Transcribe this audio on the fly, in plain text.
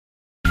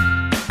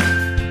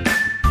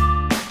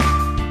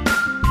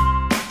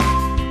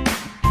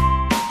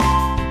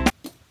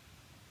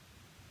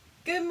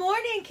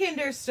morning,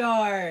 Kinder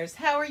Stars.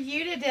 How are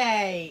you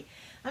today?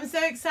 I'm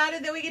so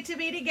excited that we get to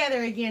be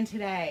together again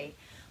today.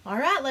 All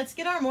right, let's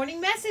get our morning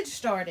message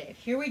started.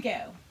 Here we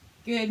go.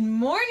 Good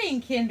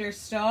morning, Kinder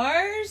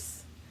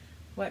Stars.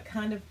 What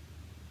kind of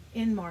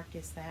end mark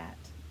is that?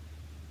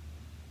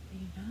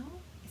 You know,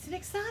 it's an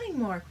exciting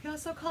mark. We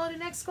also call it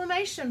an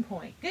exclamation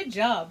point. Good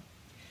job.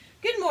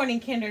 Good morning,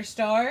 Kinder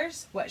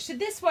Stars. What should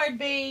this word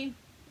be?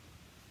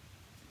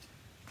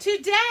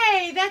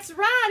 Today, that's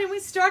right, and we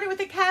started with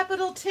a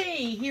capital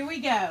T. Here we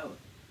go.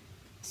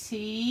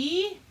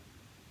 T-O-D-A-Y.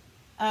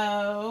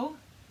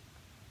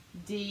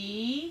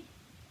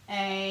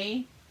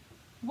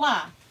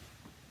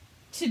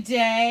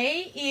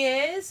 Today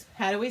is,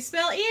 how do we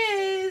spell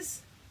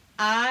is?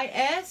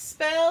 I-S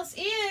spells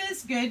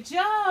is. Good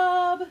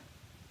job.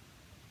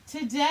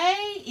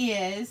 Today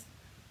is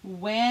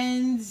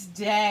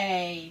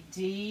Wednesday.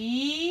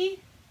 D-A-Y.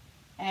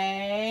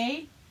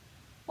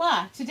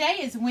 Today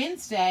is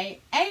Wednesday,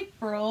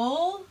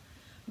 April.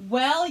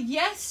 Well,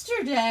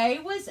 yesterday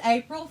was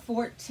April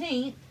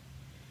 14th,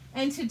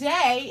 and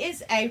today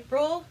is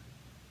April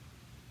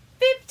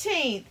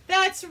 15th.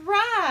 That's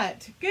right.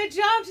 Good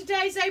job.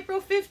 Today's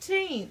April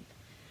 15th.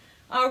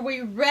 Are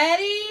we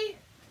ready?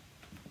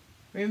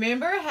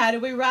 Remember, how do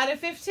we write a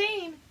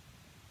 15?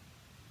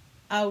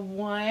 A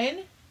 1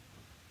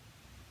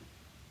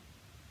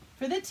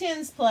 for the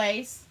tens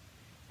place,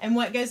 and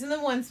what goes in the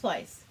ones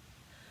place?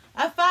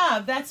 A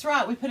 5. That's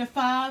right. We put a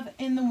 5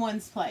 in the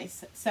ones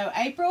place. So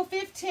April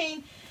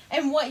 15.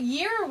 And what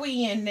year are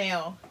we in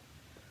now?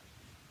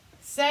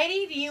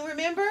 Sadie, do you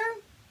remember?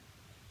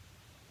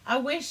 I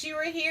wish you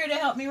were here to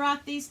help me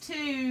write these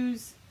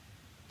twos.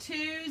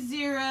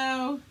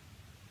 2020.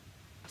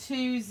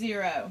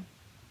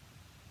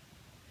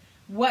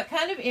 What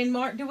kind of end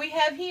mark do we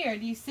have here?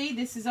 Do you see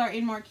this is our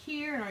end mark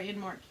here and our end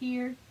mark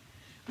here?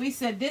 We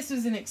said this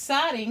was an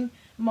exciting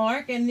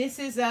mark, and this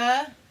is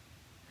a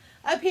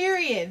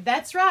period.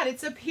 That's right,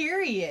 it's a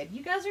period.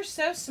 You guys are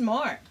so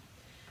smart.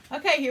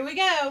 Okay, here we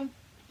go.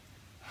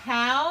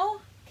 How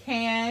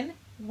can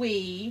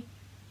we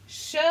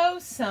show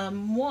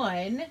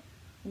someone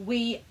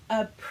we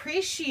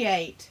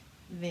appreciate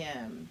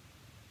them?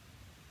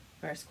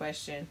 First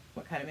question,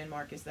 what kind of end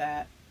mark is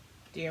that?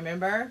 Do you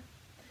remember?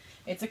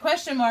 It's a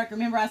question mark.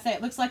 Remember, I say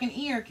it looks like an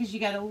ear because you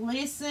got to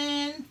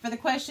listen for the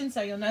question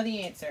so you'll know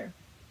the answer.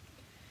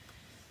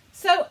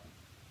 So,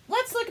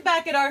 let's look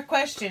back at our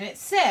question. It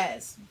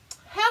says,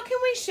 how can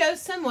we show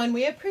someone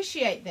we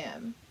appreciate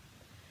them?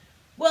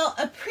 Well,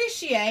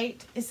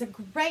 appreciate is a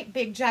great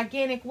big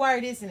gigantic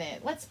word, isn't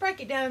it? Let's break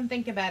it down and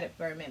think about it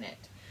for a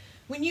minute.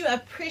 When you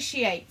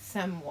appreciate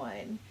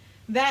someone,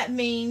 that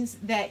means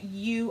that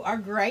you are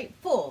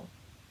grateful.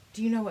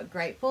 Do you know what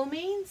grateful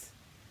means?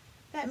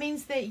 That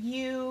means that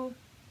you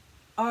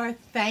are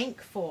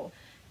thankful.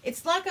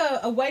 It's like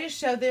a way to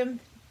show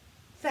them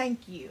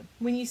thank you.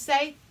 When you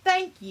say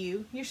thank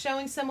you, you're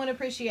showing someone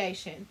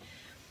appreciation.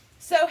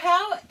 So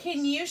how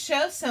can you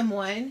show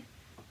someone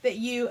that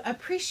you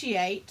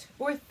appreciate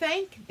or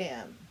thank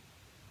them?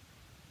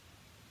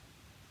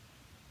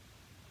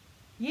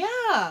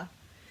 Yeah.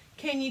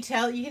 You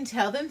can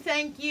tell them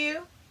thank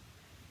you.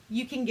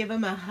 You can give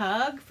them a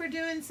hug for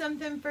doing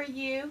something for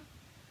you.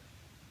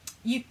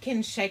 You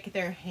can shake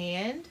their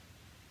hand.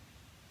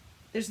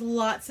 There's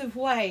lots of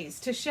ways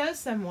to show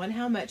someone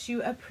how much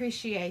you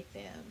appreciate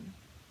them.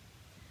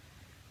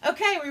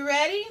 Okay, we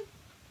ready?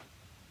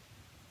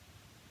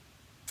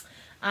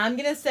 I'm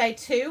going to say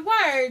 2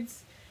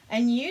 words,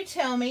 and you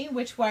tell me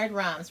which word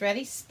rhymes.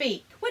 Ready?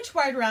 Speak. Which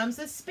word rhymes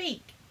with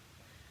speak?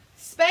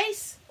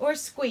 Space or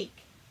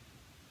squeak?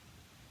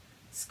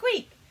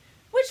 Squeak.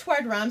 Which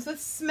word rhymes with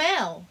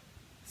smell?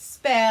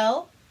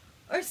 Spell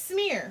or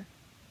smear?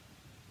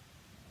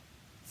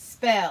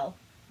 Spell.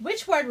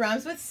 Which word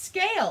rhymes with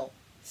scale?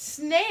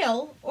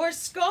 Snail or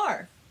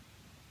scarf?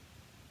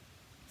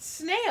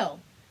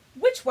 Snail.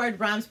 Which word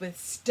rhymes with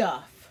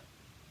stuff?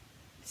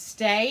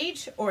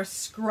 Stage or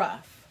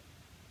scruff?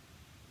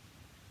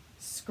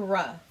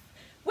 Scruff.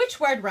 Which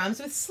word rhymes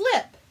with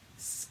slip?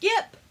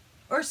 Skip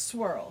or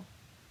swirl?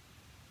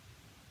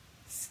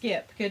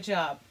 Skip. Good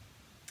job.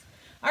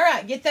 All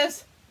right, get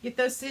those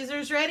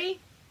scissors ready.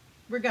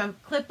 We're going to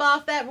clip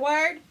off that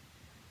word.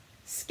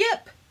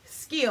 Skip,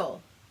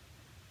 skill.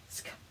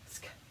 Sk,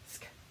 sk,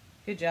 sk.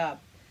 Good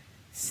job.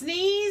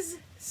 Sneeze,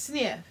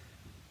 sniff.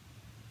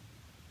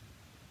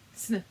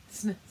 Sniff,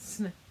 sniff,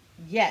 sniff.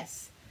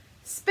 Yes.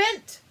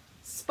 Spent,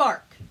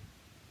 spark.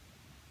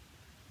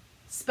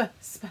 Sp,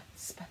 sp,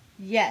 sp.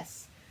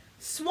 Yes.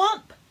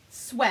 Swamp,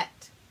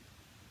 sweat.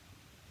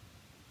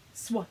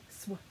 Sw,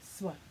 sw,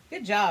 sw.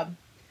 Good job.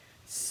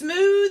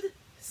 Smooth,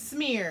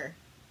 smear.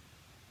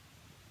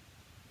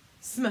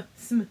 Sm,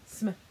 sm,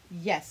 sm.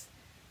 Yes.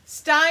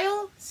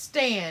 Style,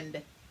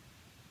 stand.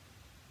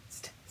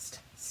 St,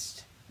 st,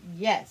 st.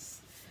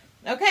 Yes.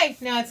 Okay,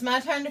 now it's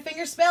my turn to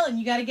finger spelling.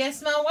 You got to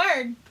guess my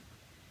word.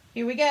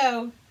 Here we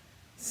go.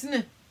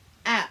 Snap.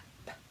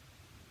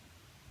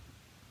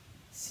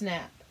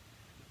 Snap.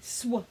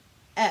 Swept.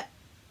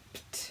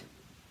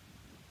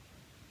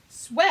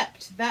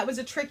 Swept. That was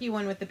a tricky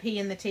one with the P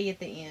and the T at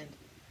the end.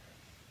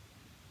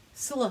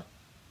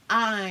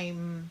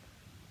 I'm.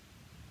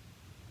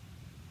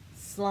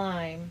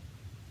 Slime.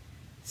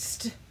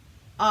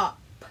 Up.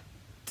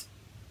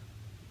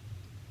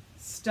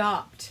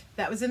 Stopped.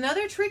 That was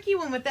another tricky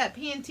one with that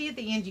P and T at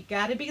the end. You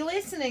got to be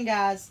listening,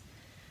 guys.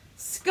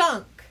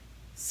 Skunk.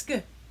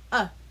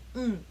 Unk.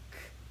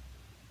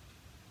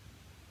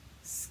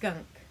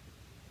 Skunk.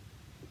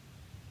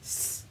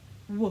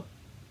 Swipe.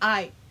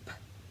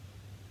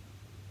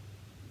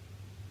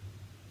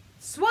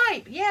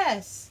 Swipe,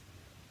 yes.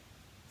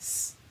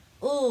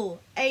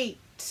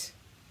 Eight.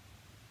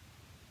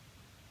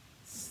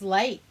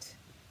 Slate.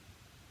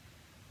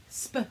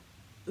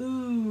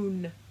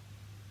 Spoon.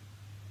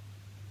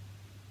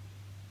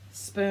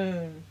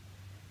 Spoon.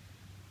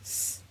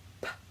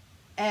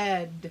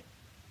 Sped.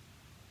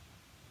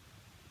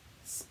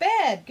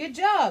 Sped. Good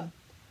job.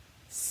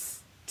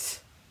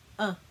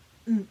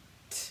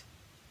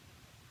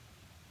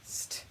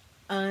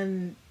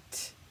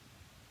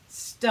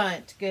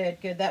 Stunt. Good,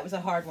 good. That was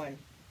a hard one.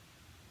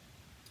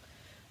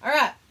 All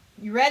right.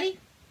 You ready?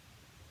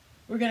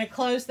 We're going to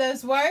close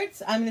those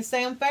words. I'm going to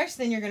say them first,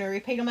 then you're going to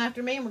repeat them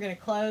after me, and we're going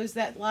to close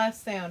that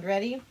last sound.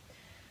 Ready?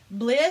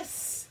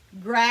 Bliss,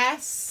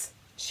 grass,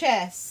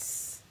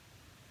 chess.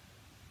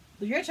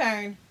 Your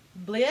turn.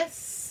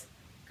 Bliss,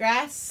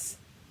 grass,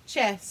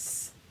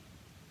 chess.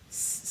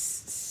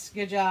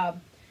 Good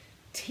job.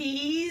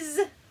 Tease,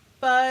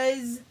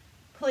 fuzz,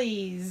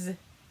 please.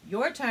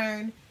 Your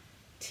turn.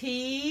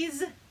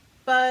 Tease,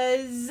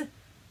 fuzz,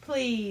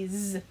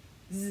 please.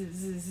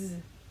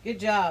 Good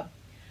job.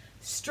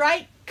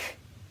 Strike,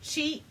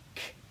 cheek,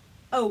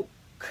 oak.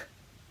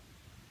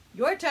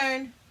 Your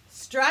turn.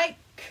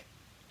 Strike,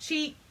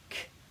 cheek,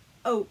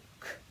 oak.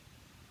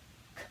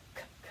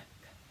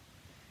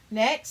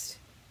 Next.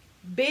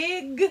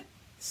 Big,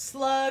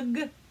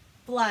 slug,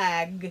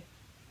 flag.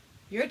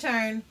 Your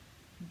turn.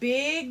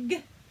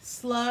 Big,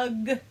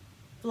 slug,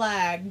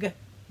 flag.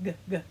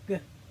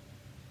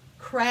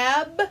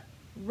 Crab,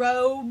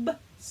 robe,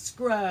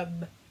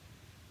 scrub.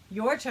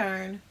 Your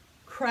turn.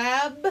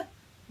 Crab,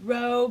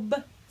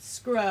 robe,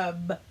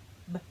 scrub.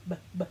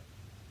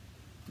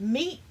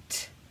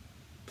 Meat,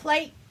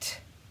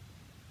 plate,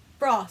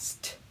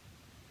 frost.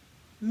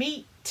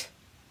 Meat,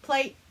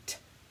 plate,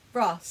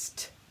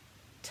 frost.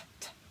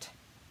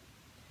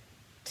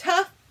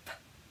 Tough,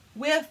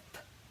 whiff,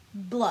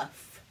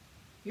 bluff.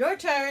 Your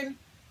turn.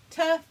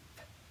 Tough,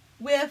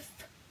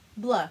 whiff,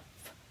 bluff.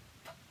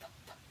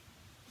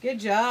 Good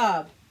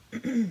job.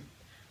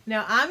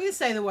 Now I'm going to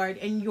say the word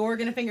and you're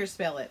going to finger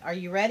spell it. Are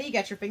you ready?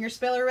 Got your finger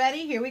speller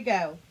ready? Here we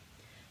go.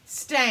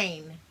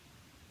 Stain.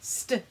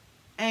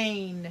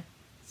 Stain.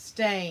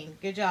 Stain.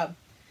 Good job.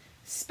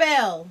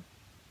 Spell.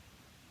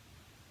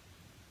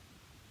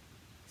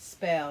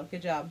 Spell.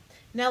 Good job.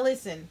 Now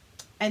listen.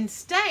 And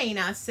stain,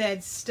 I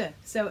said st.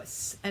 So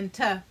it's and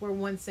t were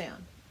one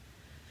sound.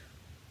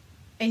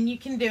 And you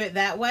can do it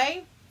that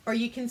way, or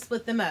you can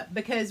split them up.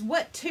 Because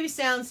what two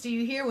sounds do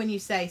you hear when you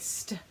say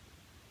st?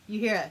 You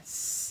hear a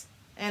s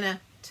and a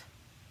t.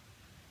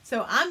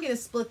 So I'm going to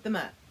split them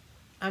up.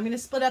 I'm going to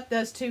split up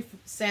those two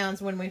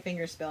sounds when we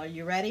finger spell. Are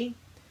you ready?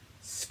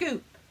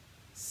 Scoop.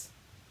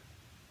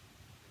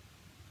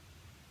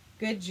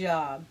 Good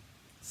job.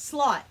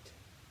 Slot.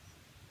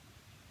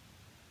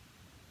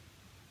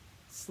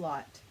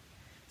 Slot.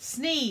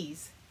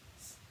 Sneeze.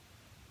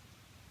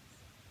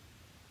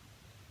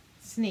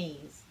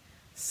 Sneeze.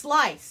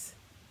 Slice.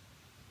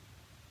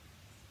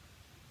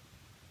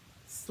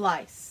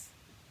 Slice.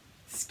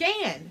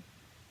 Scan.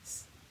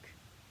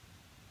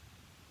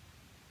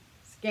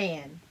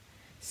 Scan.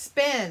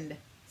 Spend.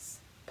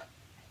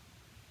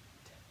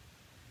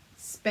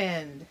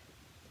 Spend.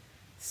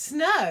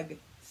 Snug.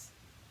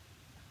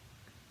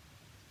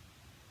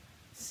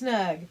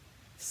 Snug.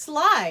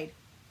 Slide.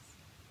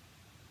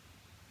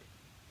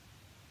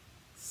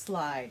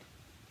 Slide.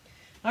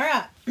 All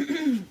right.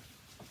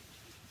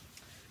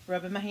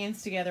 Rubbing my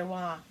hands together.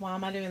 Why? Why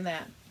am I doing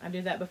that? I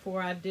do that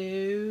before I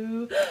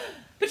do.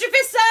 Put your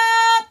fists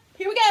up.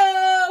 Here we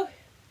go.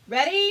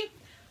 Ready?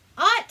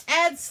 Ot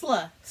add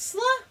sla.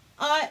 Sla,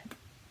 ot.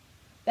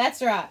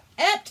 That's right.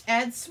 Ept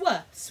add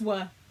swa.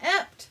 Swa,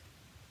 ept.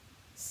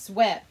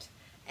 Swept.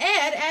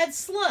 Add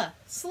sla.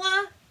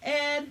 Sla,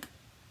 add.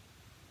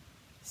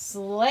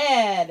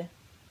 Sled.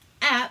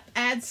 App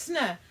add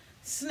sna.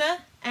 Sna,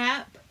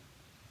 app.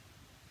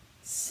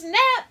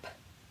 Snap.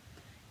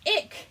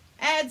 Ick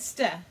add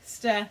sta.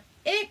 Sta,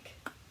 ick.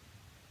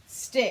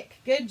 Stick.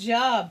 Good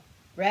job.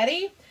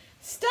 Ready?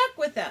 Stuck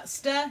without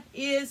sta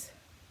is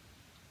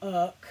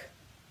uck.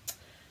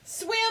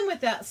 Swim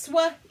without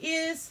swa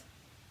is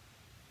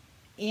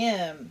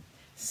im.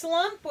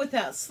 Slump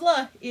without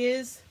sla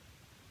is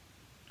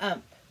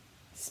ump.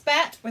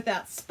 Spat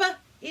without spa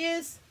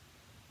is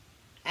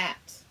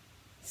at.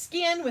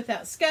 Skin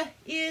without ska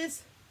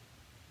is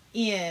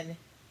in.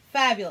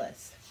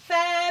 Fabulous.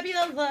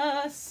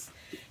 Fabulous.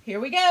 Here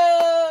we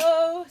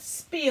go.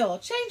 Spiel.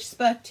 Change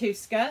spa to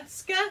ska.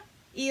 Ska,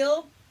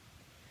 il.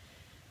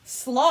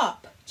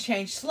 Slop.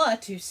 Change sla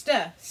to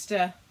sta.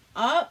 Sta,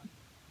 up.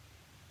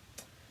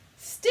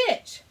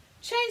 Stitch,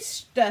 change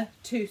st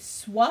to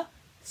swa,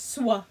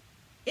 swa.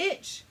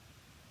 Itch.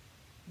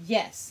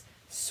 Yes.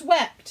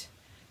 Swept,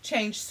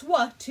 change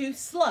swa to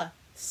sla,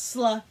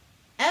 sla.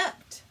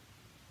 Ept.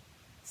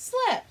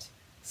 Slept.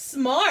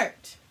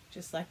 Smart,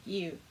 just like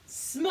you.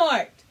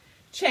 Smart.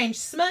 Change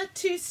sma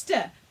to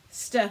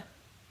st.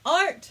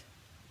 Art.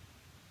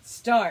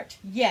 Start.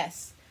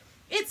 Yes.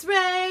 It's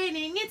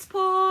raining, it's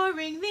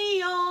pouring,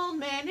 the old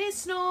man is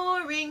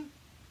snoring.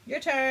 Your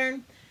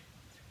turn.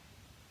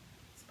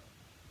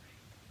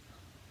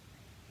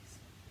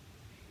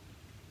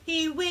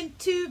 He went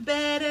to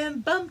bed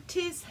and bumped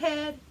his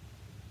head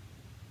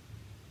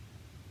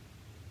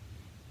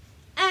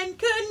and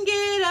couldn't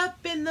get up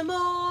in the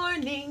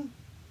morning.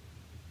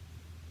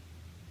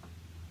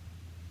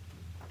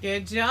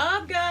 Good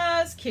job,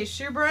 guys. Kiss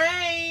your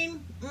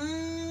brain.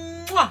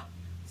 Mwah.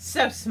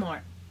 So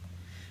smart.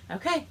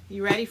 Okay,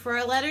 you ready for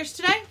our letters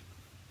today?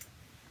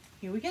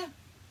 Here we go.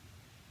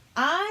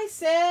 I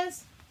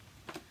says,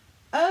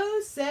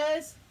 O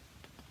says,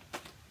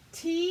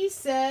 T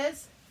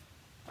says,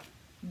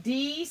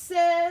 D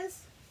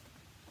says,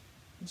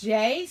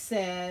 J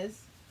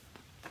says,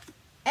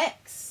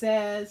 X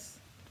says,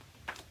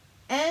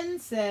 N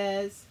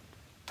says,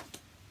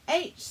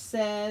 H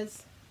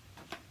says,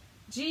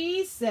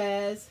 G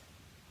says,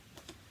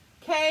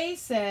 K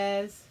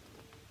says,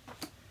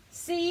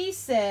 C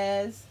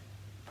says,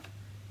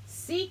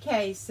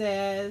 CK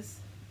says,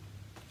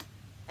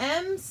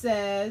 M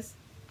says,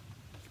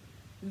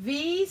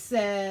 V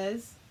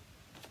says,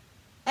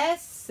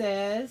 S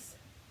says,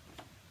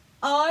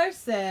 R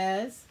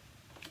says,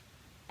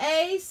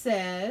 A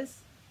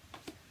says,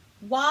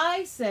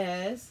 Y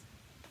says,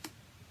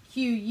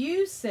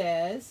 QU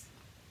says,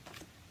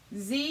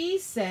 Z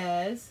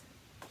says,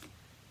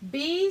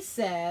 B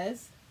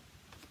says,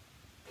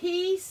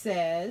 P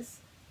says,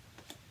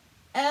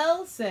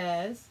 L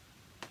says,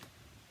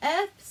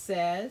 F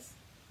says,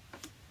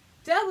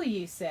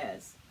 W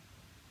says.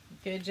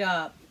 Good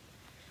job.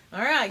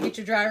 All right, get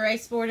your dry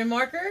erase board and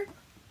marker.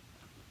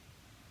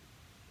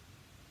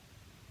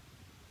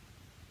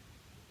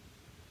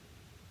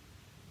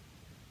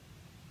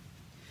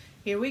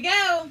 Here we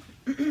go.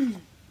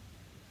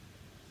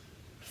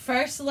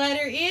 First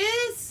letter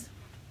is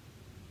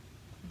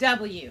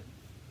W.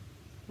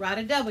 Write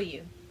a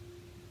W.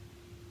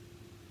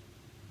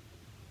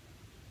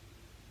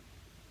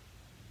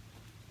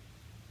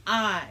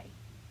 I.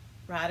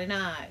 Write an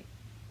I.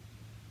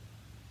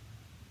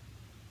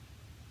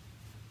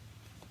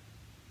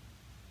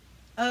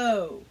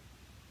 O.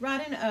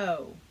 Write an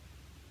O.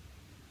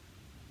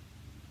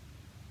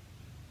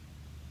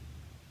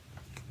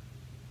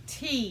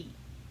 T.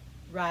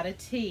 Write a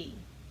T.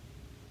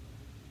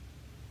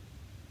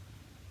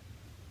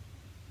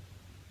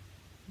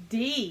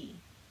 D.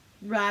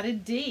 Write a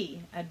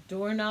D. A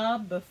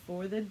doorknob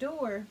before the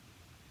door.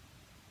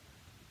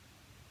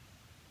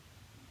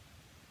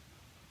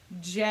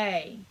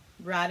 J.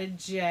 Write a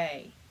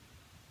J.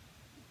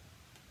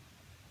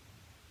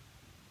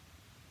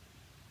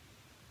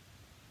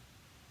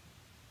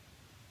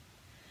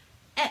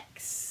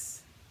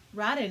 X.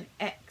 Write an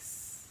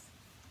X.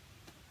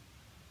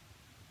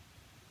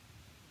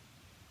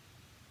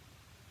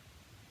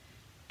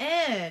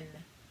 N.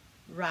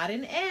 Write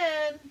an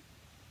N.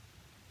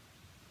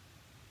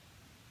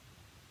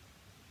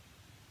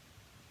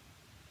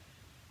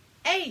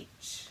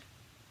 H.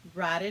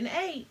 Write an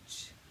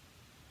H.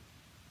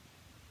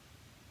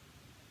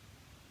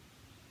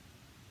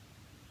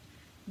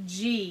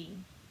 G.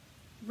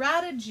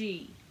 Write a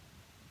G.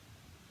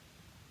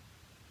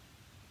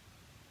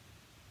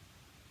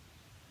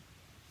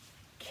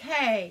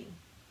 K.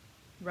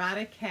 Write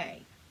a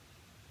K.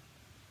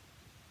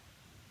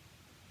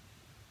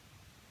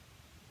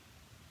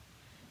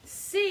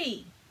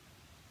 C.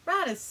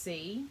 Write a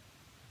C.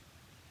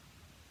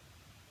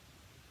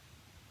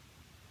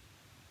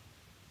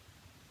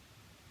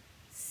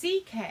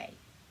 CK.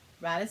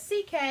 Write a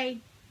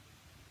CK.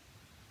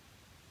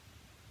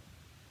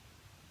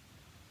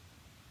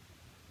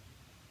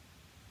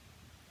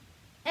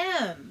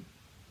 M.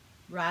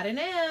 Write an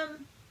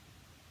M.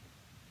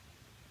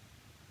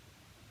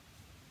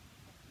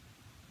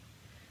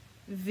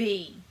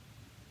 V.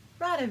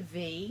 Write a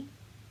V.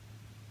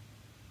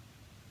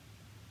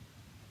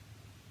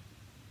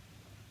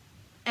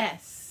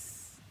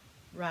 S.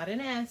 Write an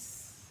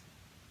S.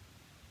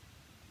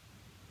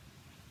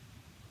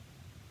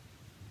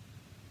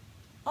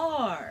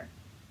 R.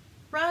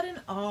 Write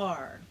an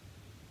R.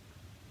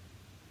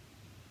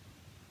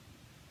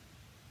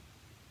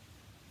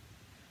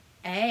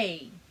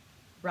 A.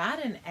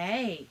 Write an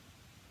A.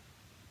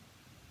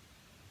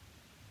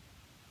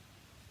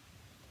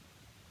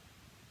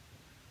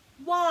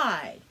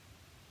 Y.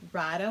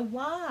 Write a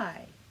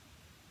Y.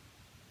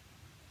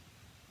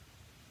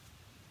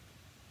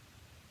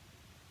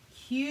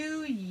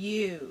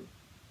 Q-U.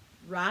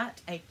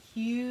 Write a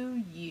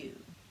Q-U.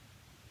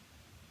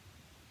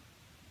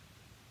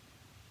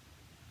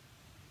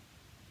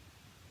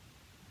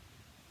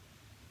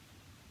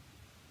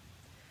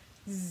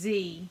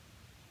 Z.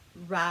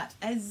 write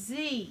a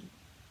Z.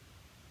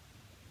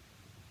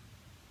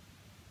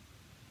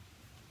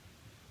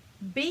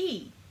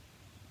 B,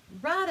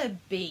 write a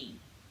B.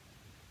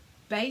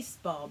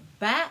 Baseball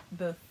bat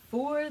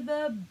before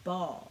the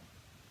ball.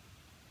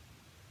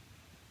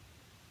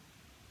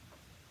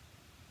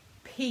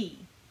 P,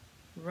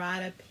 write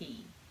a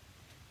P.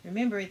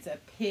 Remember, it's a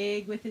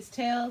pig with his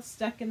tail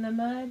stuck in the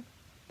mud.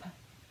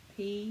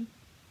 P,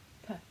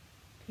 P,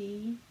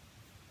 P.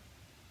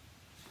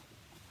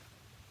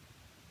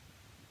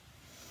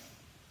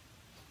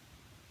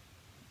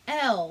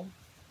 L,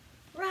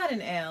 write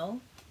an L.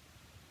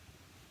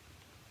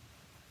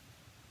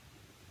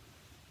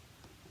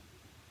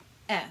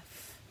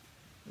 F,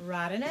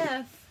 write an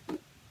F.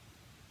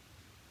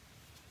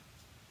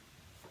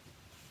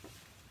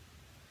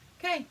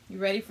 Okay, you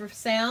ready for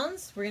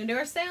sounds? We're going to do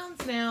our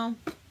sounds now.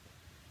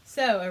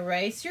 So,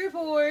 erase your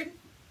board.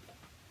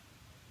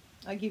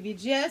 I'll give you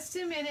just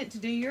a minute to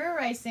do your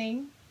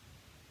erasing.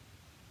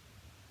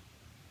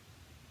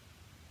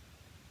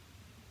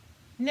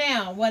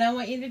 Now, what I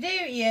want you to do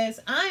is,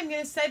 I'm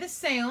going to say the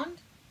sound,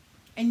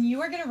 and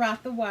you are going to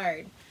write the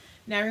word.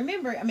 Now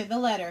remember, the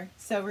letter.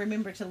 So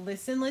remember to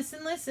listen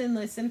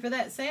for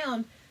that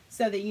sound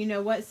so that you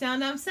know what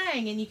sound I'm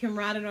saying and you can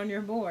write it on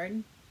your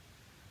board.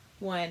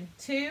 1,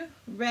 2,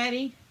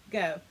 ready,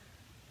 go.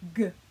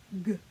 G,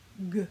 g,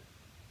 g,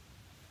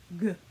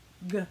 g,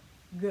 g,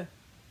 g.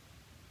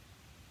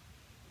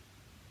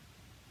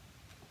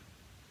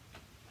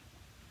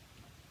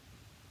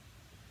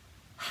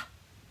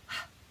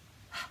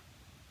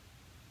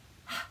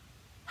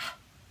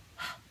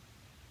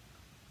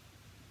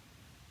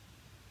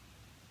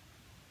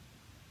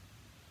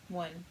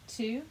 One,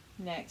 two,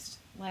 next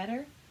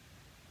letter.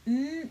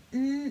 N,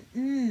 n,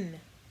 n.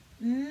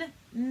 N,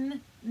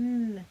 n,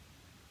 n.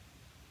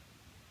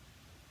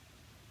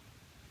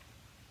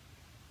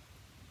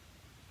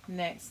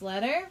 Next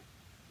letter.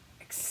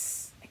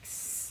 X,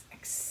 X,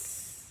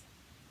 X.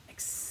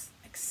 X,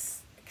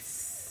 X,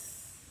 X.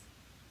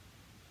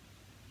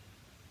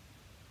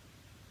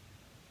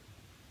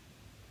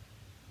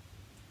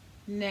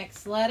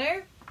 Next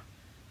letter.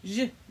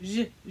 J,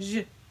 J,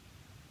 J.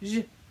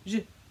 J,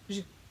 J,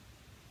 J.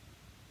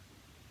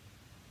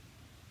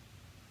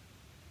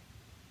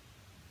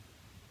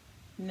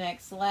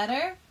 Next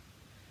letter.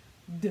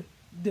 D,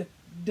 D,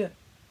 D.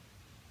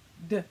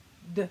 D,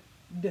 D,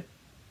 D.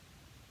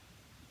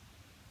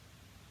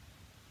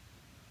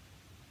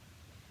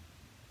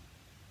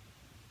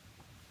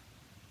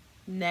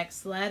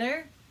 Next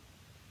letter.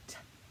 T,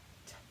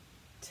 T,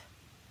 T.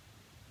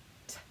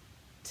 T,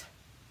 T,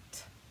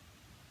 T.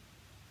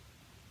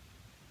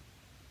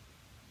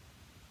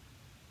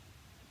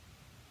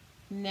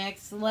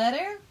 Next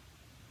letter.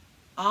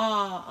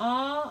 Ah,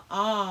 ah,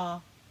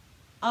 ah.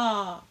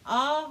 Ah,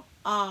 ah,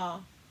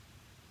 ah.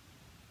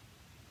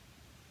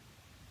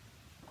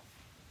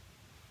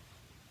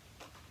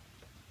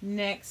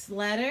 Next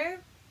letter.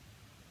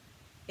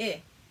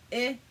 I,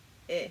 I,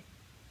 I.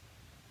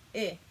 I,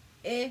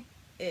 I,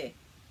 I.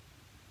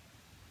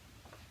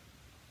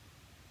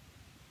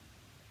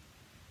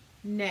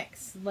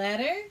 Next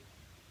letter.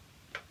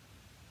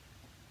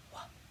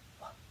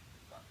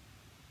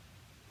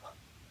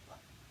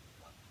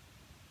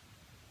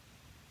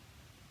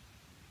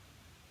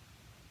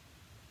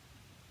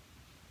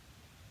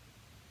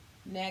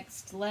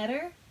 Next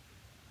letter.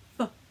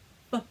 F,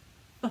 f,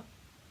 f,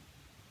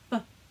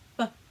 f,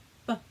 f,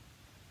 f.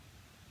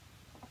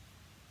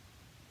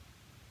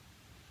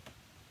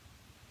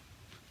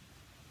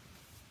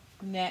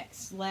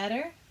 Next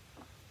letter.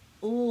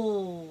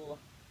 Ul,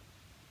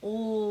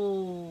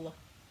 ul,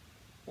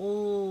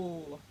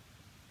 ul.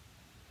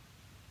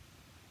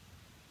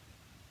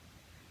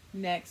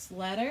 Next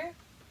letter.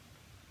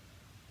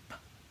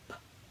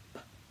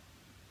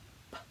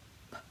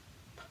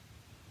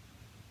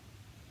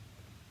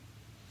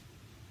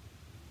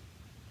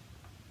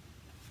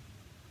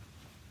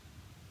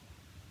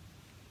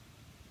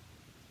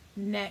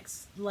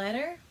 Next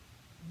letter.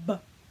 B,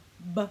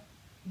 b,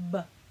 b.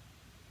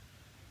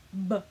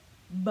 B,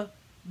 b,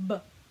 b.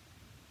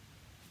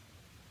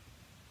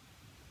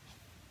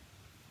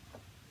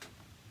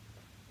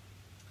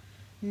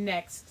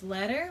 Next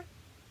letter.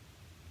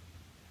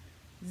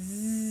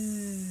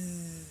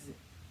 Z,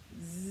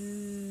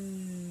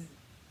 z,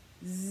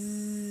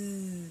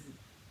 z.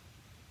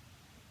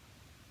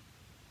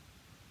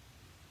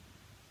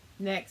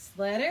 Next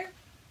letter.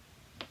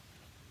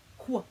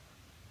 Qu,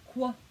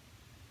 qu,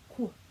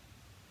 qu,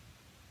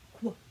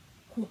 qu,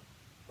 qu,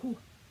 qu.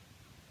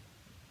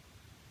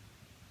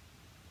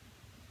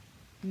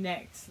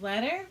 Next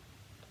letter.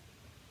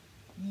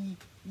 Y,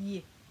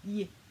 y,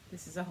 y.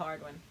 This is a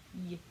hard one.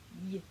 Y,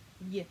 y,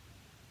 y.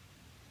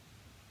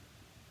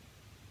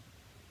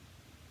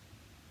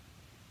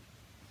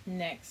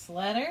 Next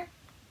letter.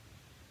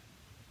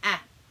 A,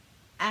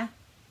 a,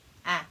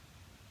 a.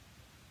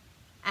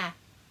 A,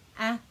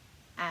 a,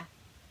 a.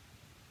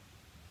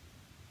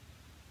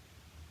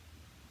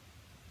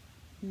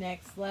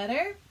 Next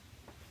letter.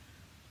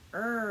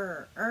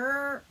 Er,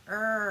 er,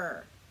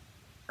 er.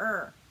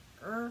 Er,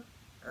 er,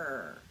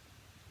 er.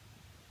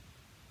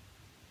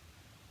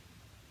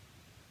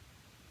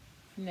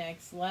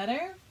 Next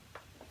letter.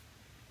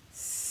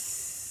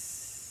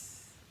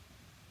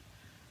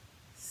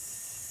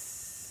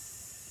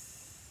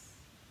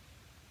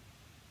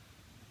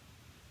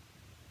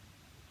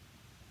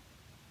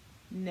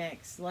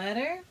 Next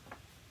letter.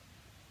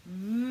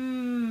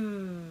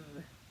 Ooh.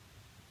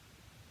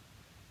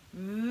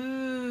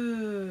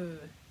 Ooh.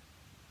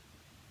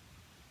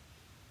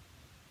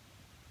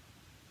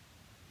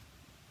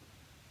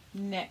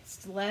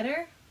 Next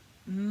letter.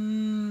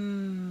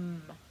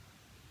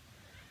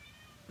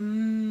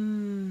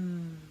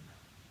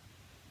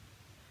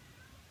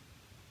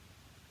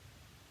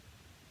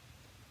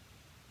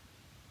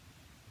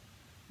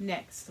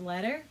 Next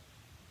letter.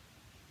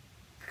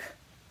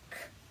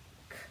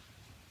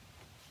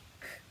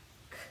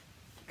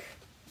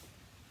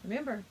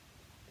 Remember,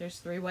 there's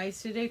 3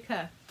 ways to do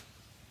K.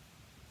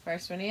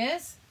 First one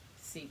is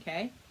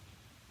CK,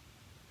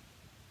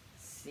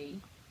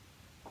 C,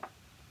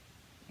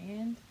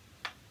 and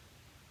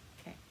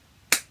K.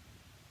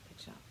 Good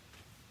job.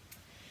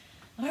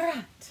 All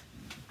right.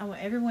 I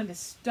want everyone to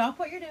stop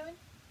what you're doing.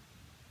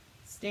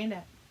 Stand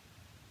up.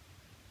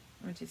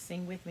 I want you to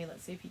sing with me.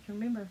 Let's see if you can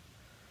remember.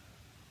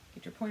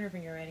 Get your pointer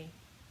finger ready.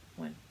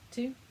 1,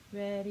 2,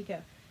 ready,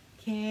 go.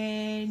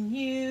 Can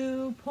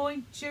you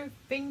point your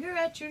finger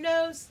at your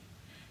nose?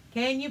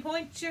 Can you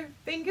point your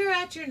finger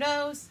at your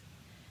nose?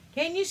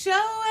 Can you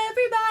show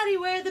everybody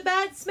where the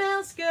bad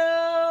smells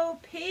go?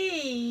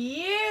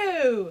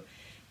 P-U.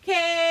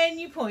 Can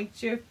you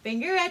point your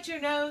finger at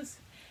your nose?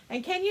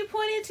 And can you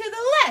point it to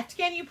the left?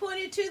 Can you point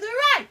it to the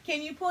right?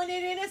 Can you point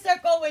it in a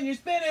circle when you're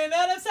spinning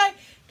out of sight?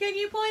 Can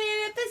you point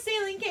it at the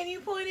ceiling? Can you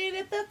point it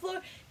at the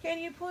floor? Can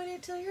you point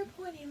it till your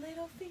pointy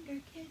little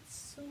finger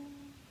gets sore?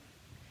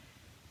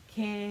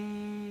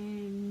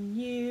 Can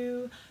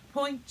you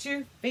point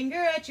your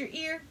finger at your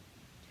ear?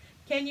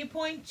 Can you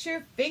point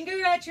your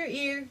finger at your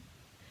ear?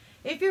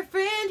 If your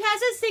friend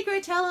has a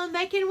secret, tell them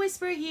they can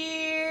whisper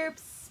here.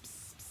 Psst,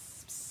 psst,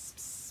 psst, psst,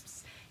 psst,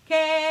 psst.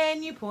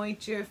 Can you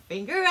point your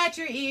finger at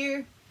your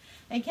ear?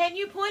 And can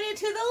you point it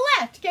to the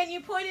left? Can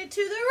you point it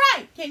to the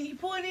right? Can you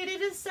point it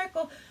in a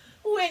circle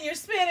when you're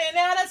spinning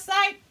out of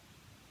sight?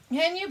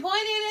 Can you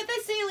point it at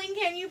the ceiling?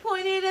 Can you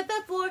point it at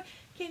the floor?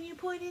 Can you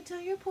point it till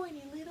your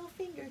pointy little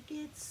finger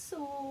gets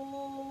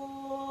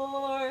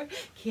sore?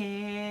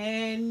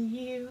 Can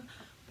you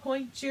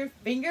point your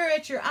finger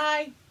at your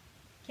eye?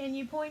 Can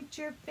you point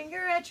your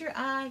finger at your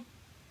eye?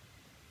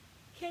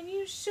 Can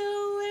you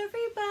show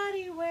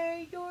everybody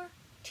where your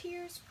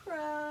tears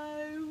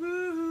cry?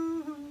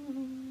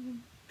 Ooh.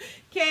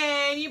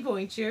 Can you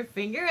point your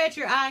finger at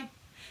your eye?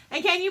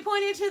 And can you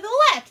point it to the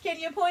left? Can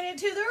you point it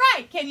to the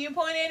right? Can you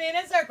point it in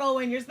a circle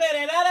when you're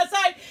spinning out of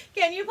sight?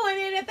 Can you point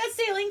it at the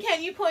ceiling?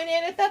 Can you point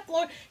it at the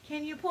floor?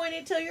 Can you point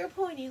it till your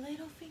pointy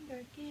little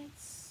finger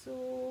gets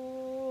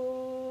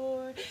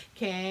sore?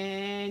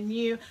 Can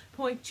you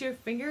point your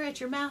finger at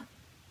your mouth?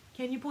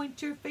 Can you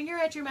point your finger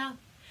at your mouth?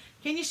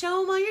 Can you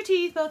show them all your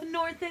teeth, both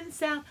north and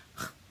south?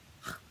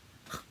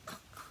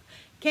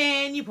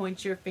 Can you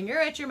point your finger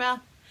at your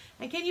mouth?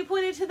 And can you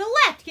point it to the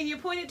left? Can you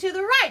point it to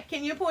the right?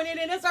 Can you point it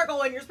in a circle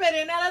when you're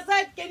spinning out of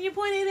sight? Can you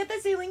point it at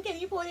the ceiling? Can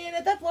you point it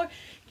at the floor?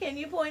 Can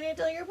you point it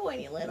till your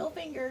pointy little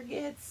finger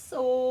gets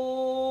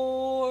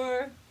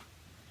sore?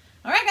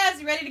 All right, guys,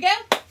 you ready to go?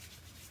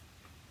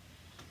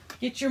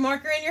 Get your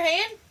marker in your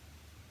hand.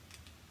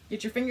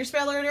 Get your finger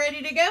speller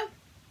ready to go.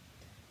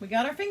 We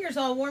got our fingers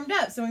all warmed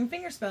up, so we can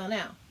finger spell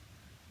now.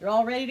 You're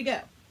all ready to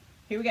go.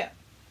 Here we go.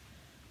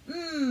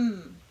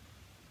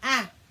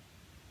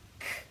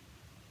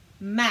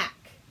 Mac.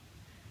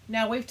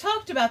 Now, we've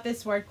talked about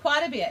this word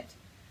quite a bit,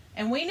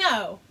 and we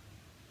know,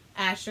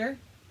 Asher,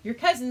 your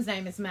cousin's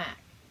name is Mac.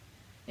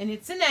 And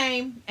it's a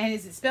name, and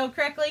is it spelled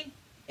correctly?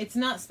 It's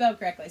not spelled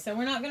correctly, so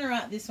we're not going to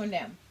write this one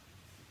down.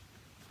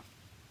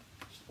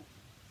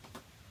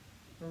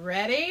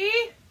 Ready?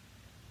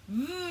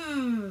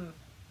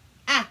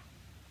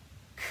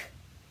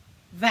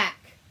 Vac.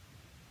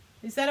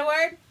 Is that a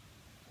word?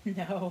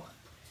 No,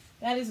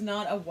 that is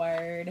not a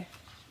word.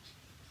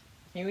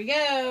 Here we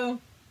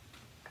go.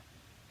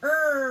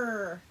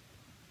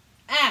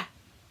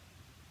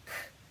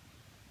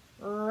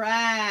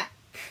 Rack.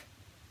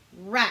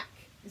 Rack.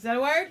 Is that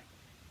a word?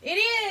 It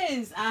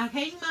is. I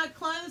hang my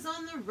clothes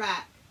on the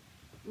rack.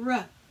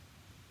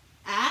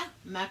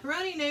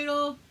 Macaroni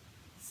noodle.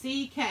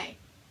 CK.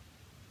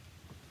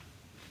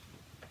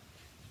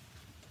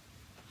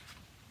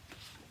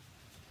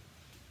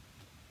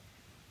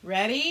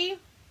 Ready?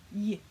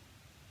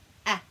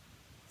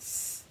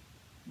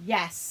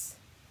 Yes.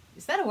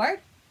 Is that a word?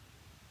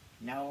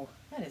 No,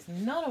 that is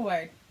not a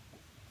word.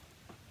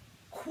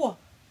 Quas.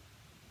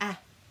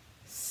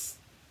 Is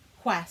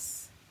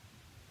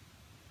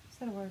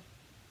that a word?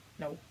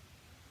 No.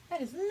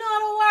 That is not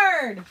a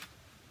word.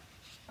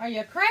 Are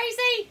you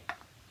crazy?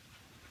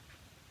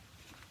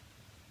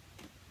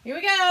 Here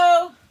we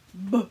go.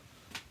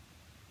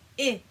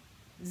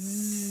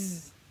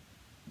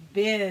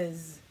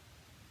 Biz.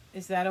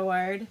 Is that a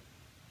word?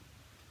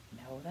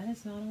 No, that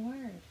is not a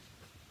word.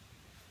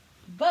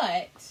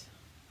 But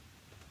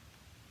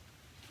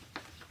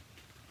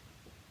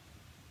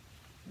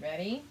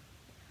Ready?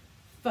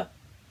 F,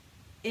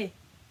 I,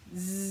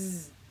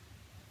 Z,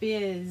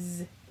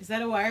 fizz. Is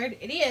that a word?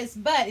 It is,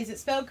 but is it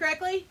spelled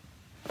correctly?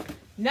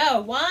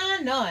 No, why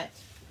not?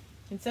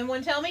 Can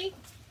someone tell me?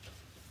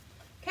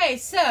 Okay,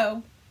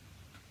 so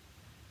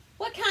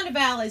what kind of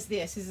vowel is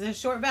this? Is it a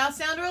short vowel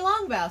sound or a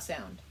long vowel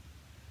sound?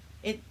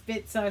 If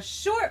it's a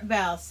short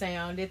vowel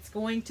sound, it's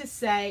going to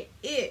say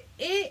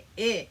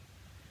I.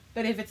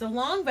 But if it's a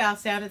long vowel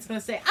sound, it's going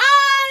to say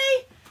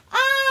I.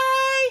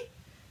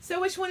 So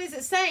which one is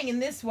it saying in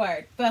this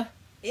word?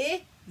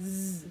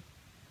 F-I-Z.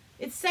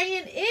 It's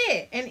saying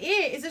I, and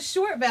I is a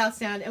short vowel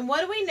sound. And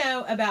what do we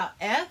know about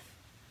F,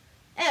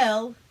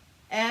 L,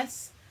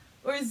 S,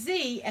 or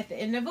Z at the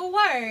end of a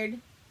word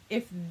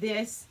if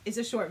this is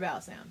a short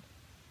vowel sound?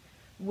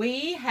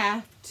 We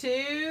have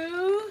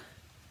to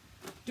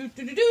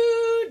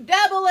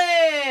double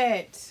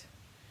it,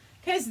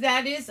 because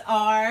that is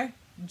our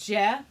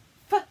Jeff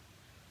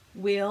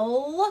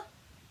will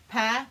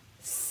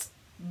pass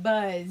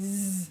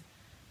buzz.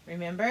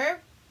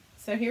 Remember?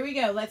 So here we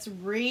go. Let's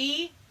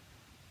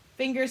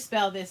finger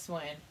spell this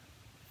one.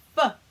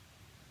 F,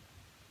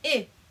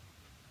 I,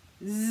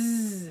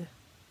 Z,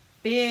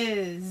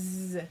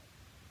 fizz,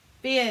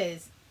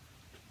 fizz.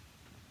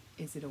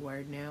 Is it a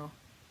word now?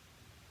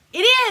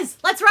 It is!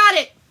 Let's write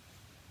it!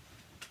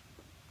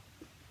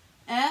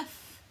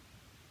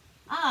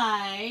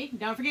 F-I,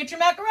 don't forget your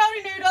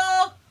macaroni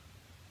noodle,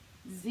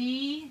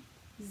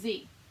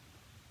 Z-Z.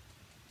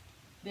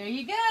 There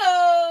you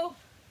go.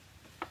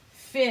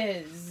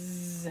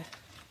 Fizz.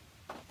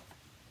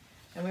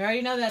 And we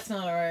already know that's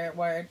not a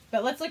word,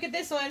 but let's look at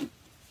this one.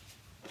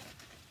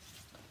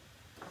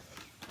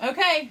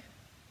 Okay.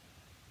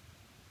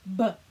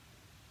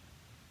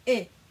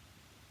 B-I-L,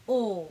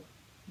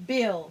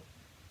 Bill.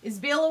 Is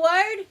Bill a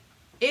word?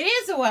 It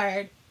is a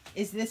word.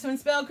 Is this one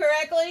spelled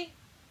correctly?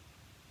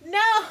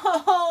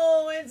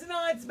 No, it's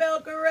not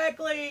spelled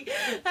correctly.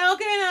 How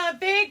can I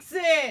fix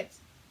it?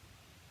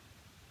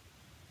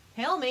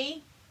 Tell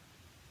me.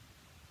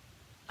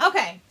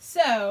 Okay,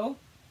 so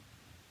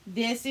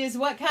this is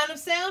what kind of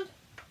sound?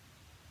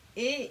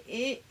 I.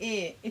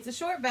 It's a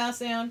short vowel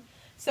sound.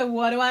 So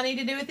what do I need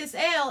to do with this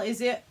L?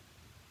 Is it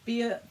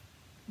be a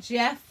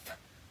Jeff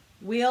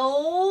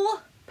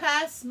will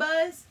pass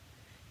buzz?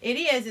 It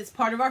is. It's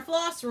part of our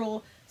floss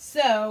rule.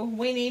 So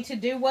we need to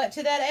do what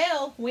to that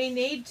L? We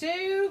need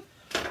to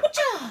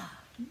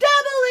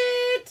double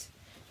it.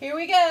 Here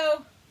we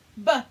go.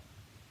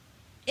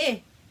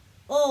 B-I-L,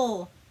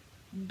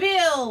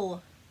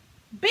 Bill.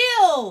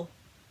 Bill.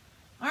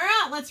 All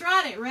right, let's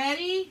write it.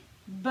 Ready?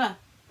 B-I-L,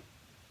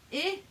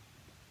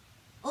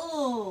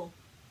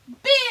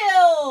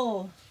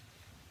 Bill.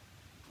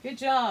 Good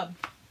job.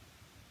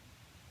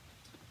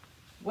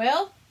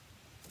 Well,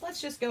 let's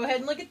just go ahead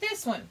and look at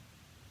this one.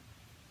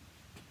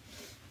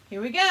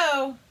 Here we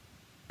go.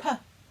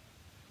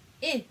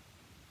 P-I-L,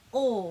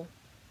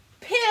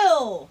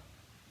 pill.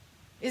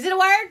 Is it a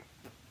word?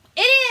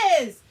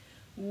 It is.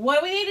 What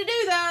do we need to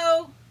do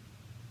though?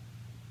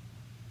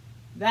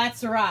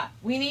 That's right.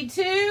 We need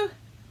to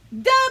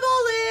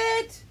double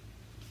it.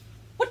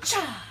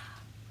 Whatcha?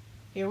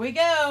 Here we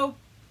go.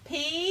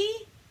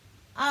 P-I-L-L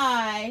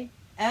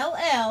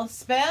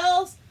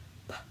spells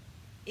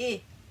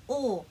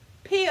P-I-L,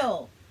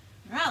 pill.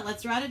 All right,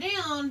 let's write it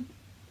down.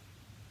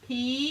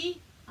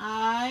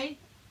 P-I-L-L.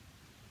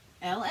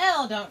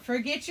 Don't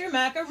forget your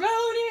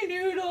macaroni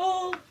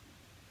noodle.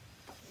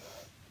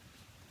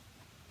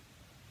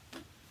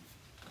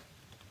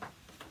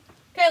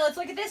 Okay, let's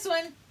look at this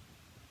one.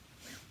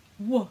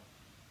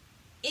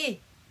 W-I-L,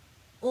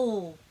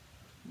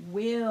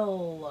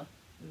 will.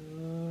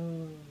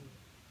 Ooh.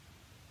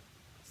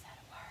 Is that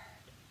a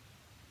word?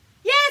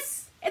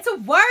 Yes, it's a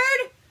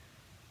word.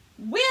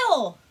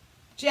 Will.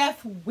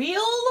 Jeff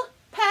will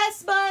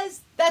pass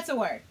buzz. That's a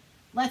word.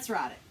 Let's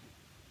write it.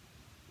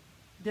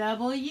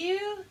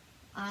 W-I-L-L.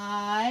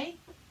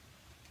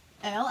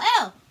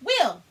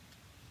 Will.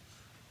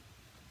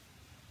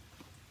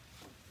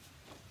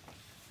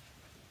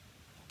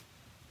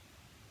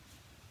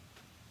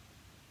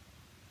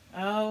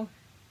 Oh,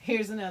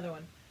 here's another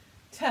one.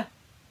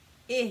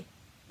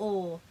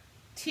 T-I-L,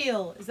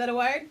 till. Is that a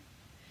word?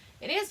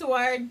 It is a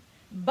word,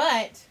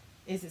 but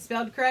is it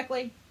spelled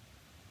correctly?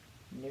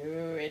 No,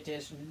 it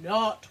is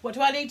not. What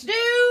do I need to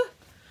do?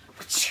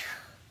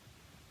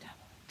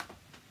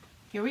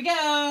 Here we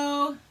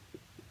go.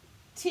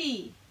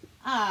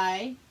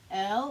 T-I-L-L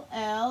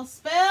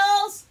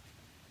spells.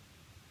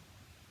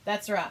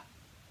 That's right.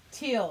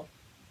 Till.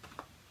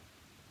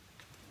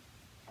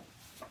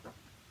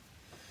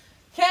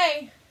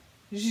 Okay.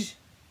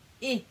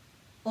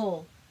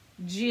 J-I-L,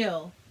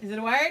 Jill. Is it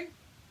a word?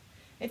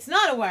 It's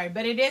not a word,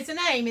 but it is a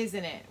name,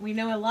 isn't it? We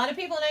know a lot of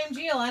people named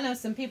Jill. I know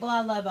some people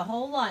I love a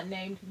whole lot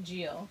named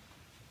Jill.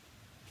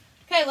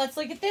 Okay, let's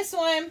look at this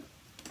one.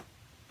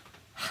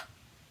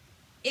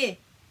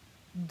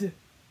 I-D.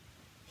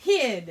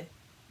 Hid.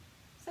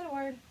 Is that a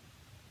word?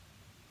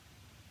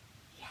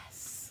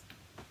 Yes.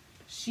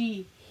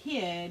 She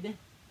hid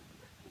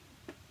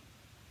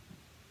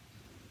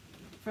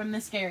from the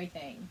scary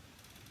thing.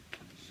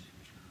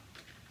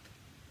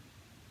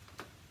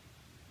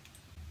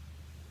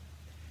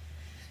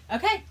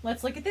 Okay,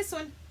 let's look at this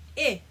one.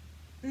 I,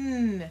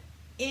 n,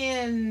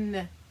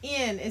 in.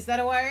 Is that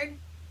a word?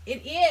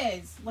 It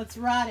is. Let's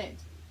write it.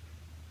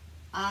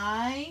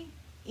 I,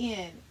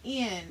 in.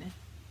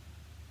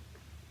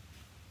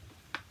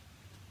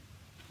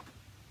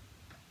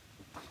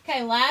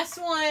 Okay, last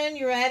one.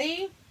 You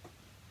ready?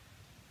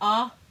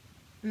 On.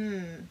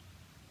 Is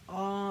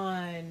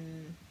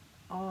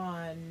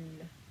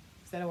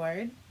that a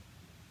word?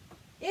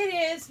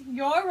 It is.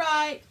 You're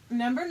right.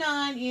 Number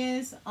 9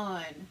 is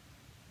on.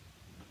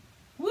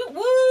 Woo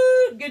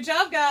woo! Good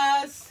job,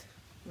 guys.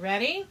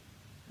 Ready?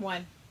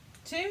 1,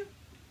 2.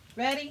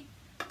 Ready?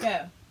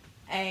 Go.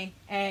 A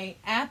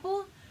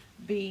apple.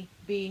 B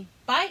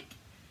bike.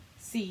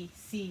 C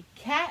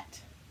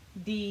cat.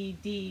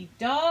 D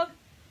dog.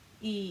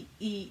 E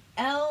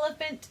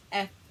elephant.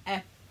 F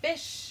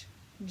fish.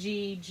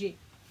 G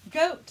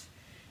goat.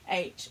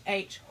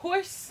 H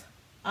horse.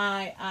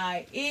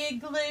 I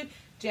igloo.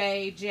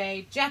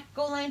 J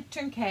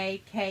jack-o'-lantern.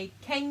 K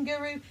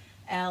kangaroo.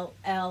 L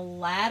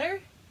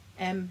ladder.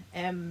 M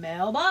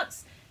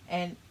mailbox.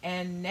 N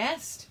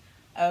nest.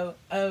 O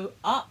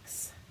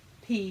ox.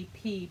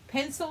 P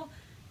pencil.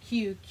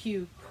 Q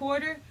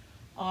quarter.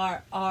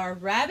 R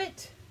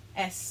rabbit.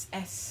 S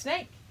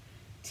snake.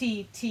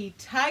 T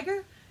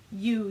tiger.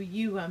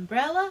 U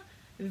umbrella.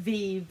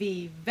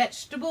 V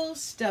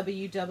vegetables.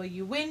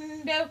 W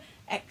window.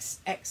 X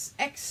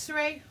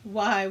x-ray.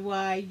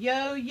 Y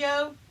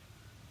yo-yo.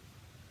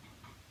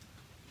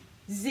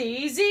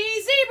 Z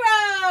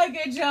zebra.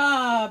 Good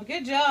job.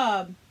 Good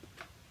job.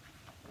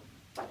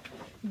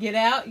 Get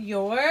out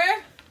your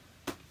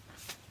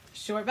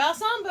short vowel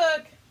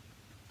songbook.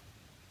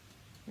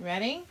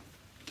 Ready?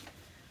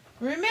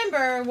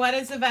 Remember, what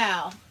is a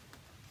vowel?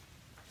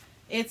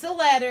 It's a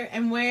letter,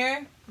 and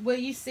where will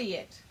you see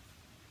it?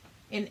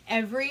 In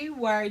every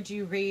word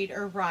you read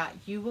or write,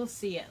 you will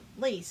see at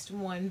least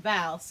one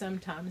vowel,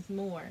 sometimes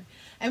more.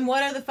 And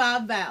what are the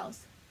 5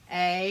 vowels?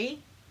 A,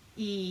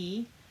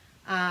 E,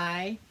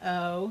 I,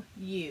 O,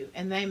 U.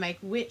 And they make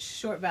which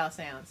short vowel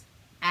sounds?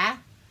 A,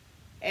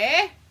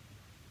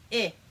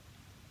 E,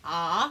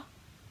 I,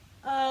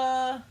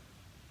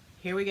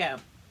 Here we go.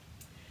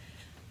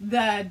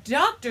 The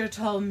doctor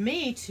told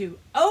me to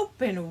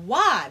open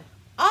wide.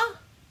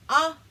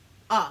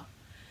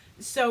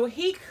 So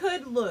he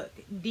could look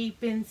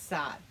deep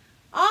inside.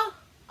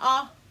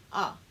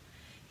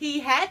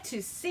 He had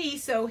to see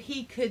so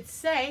he could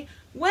say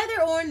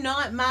whether or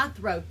not my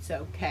throat's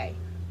okay.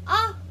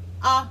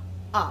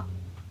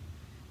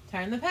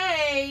 Turn the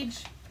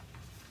page.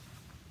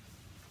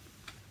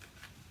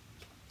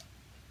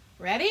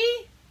 Ready?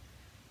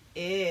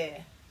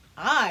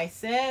 I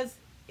says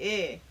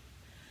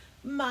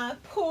my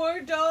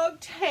poor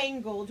dog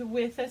tangled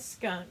with a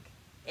skunk.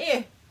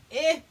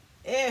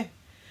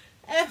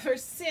 Ever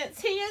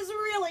since he has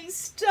really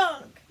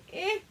stunk.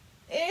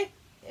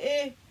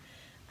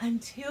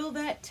 Until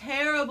that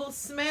terrible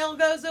smell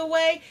goes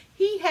away,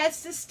 he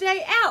has to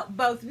stay out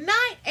both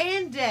night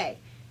and day.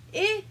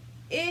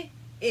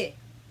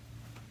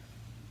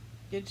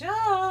 Good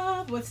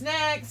job. What's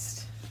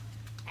next?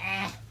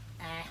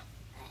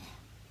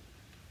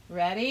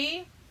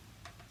 Ready?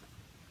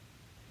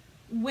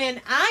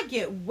 When I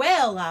get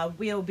well, I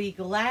will be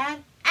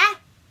glad.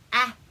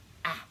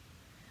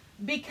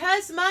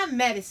 Because my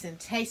medicine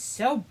tastes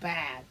so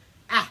bad.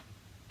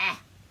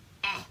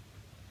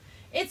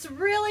 It's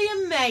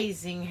really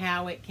amazing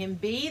how it can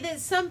be that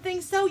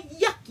something so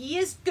yucky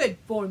is good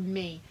for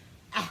me.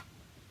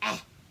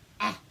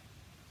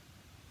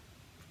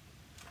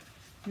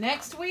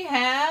 Next we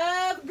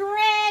have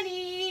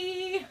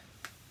Granny.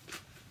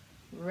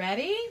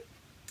 Ready?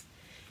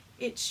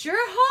 It's sure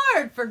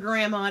hard for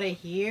Grandma to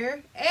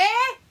hear.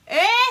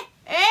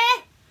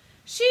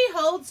 She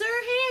holds her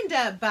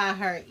hand up by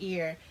her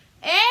ear.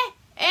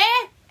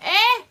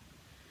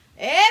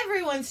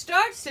 Everyone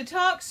starts to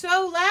talk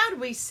so loud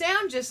we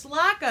sound just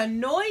like a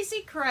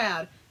noisy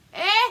crowd.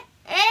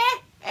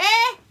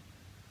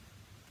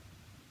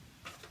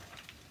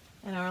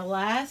 And our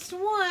last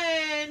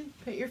one.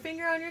 Put your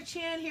finger on your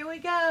chin. Here we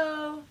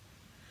go.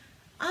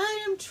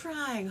 I am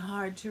trying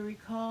hard to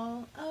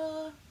recall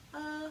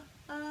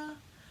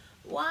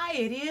why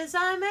it is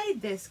I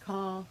made this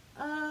call.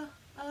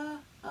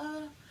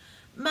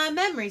 My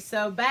memory's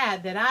so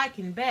bad that I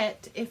can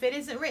bet if it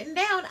isn't written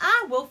down,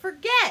 I will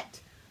forget.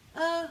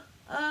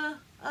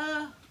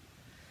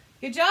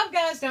 Good job,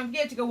 guys. Don't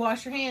forget to go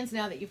wash your hands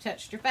now that you've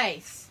touched your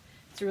face.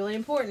 It's really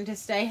important to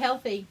stay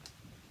healthy.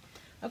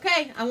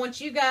 Okay, I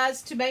want you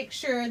guys to make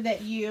sure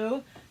that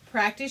you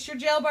practice your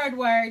jailbird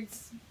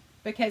words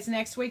because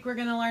next week we're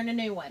going to learn a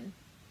new one.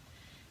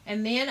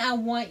 And then I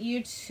want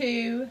you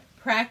to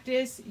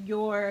practice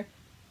your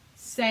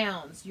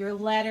sounds, your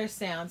letter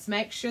sounds.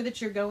 Make sure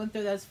that you're going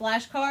through those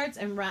flashcards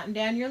and writing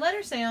down your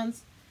letter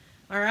sounds.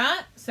 All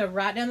right, so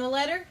write down the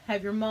letter.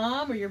 Have your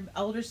mom or your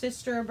older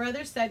sister or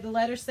brother say the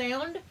letter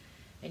sound,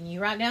 and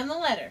you write down the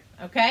letter,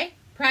 okay?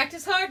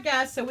 Practice hard,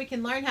 guys, so we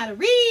can learn how to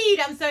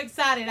read. I'm so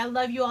excited. I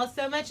love you all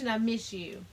so much, and I miss you.